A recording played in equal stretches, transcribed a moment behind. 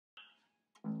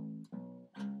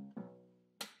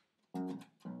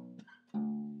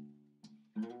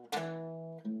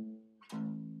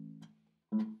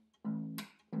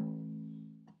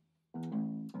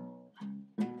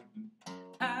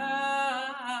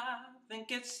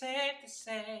it's safe to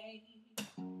say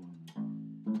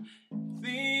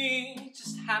things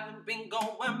just haven't been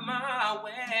going my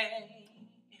way.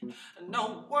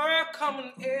 No work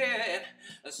coming in,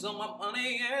 so my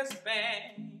money is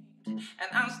spent,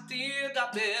 and I still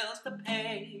got bills to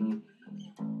pay.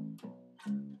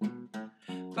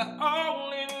 But I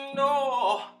only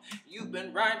know you've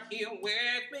been right here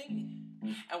with me,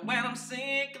 and when I'm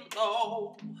sinking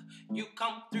low, you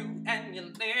come through and you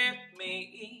lift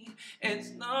me. It's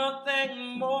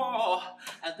nothing more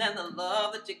than the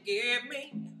love that you give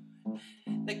me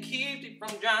that keeps me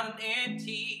from drowning in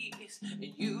tears.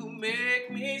 You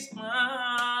make me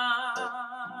smile.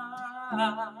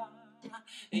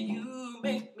 You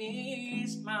make me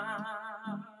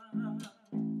smile.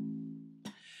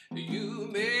 You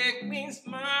make me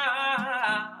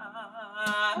smile.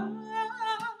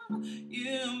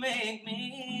 You make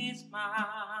me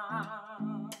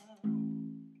smile.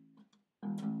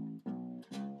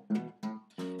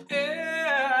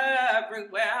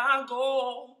 Everywhere I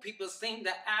go, people seem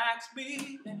to ask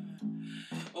me,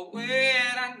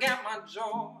 where'd I get my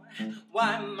joy?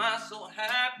 Why am I so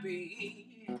happy?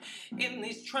 In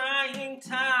these trying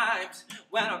times,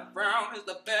 when a frown is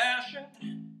the fashion,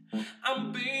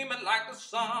 I'm beaming like the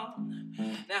sun.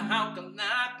 Now how can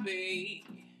that be?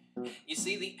 You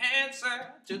see, the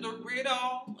answer to the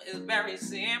riddle is very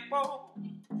simple.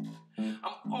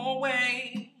 I'm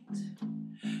always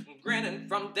grinning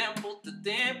from dimple to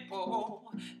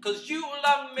dimple, 'cause you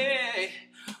love me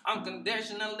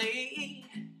unconditionally.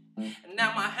 And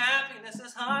now my happiness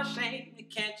is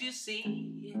heart-shaped. Can't you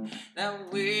see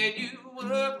that when you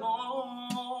were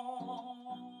gone,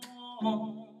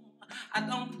 I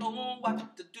don't know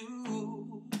what to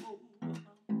do.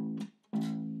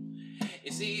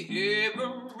 You see,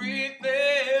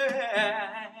 everything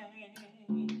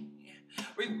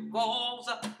revolves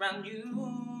around you,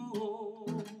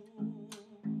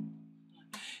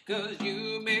 'cause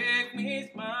you make me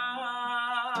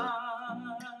smile,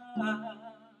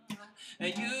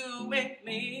 and you make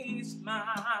me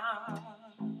smile,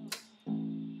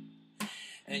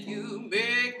 and you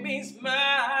make me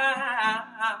smile,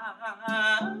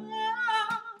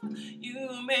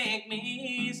 you make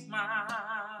me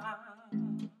smile,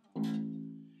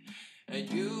 and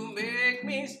you make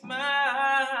me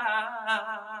smile,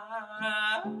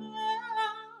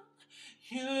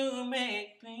 you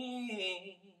make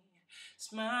me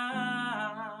smile.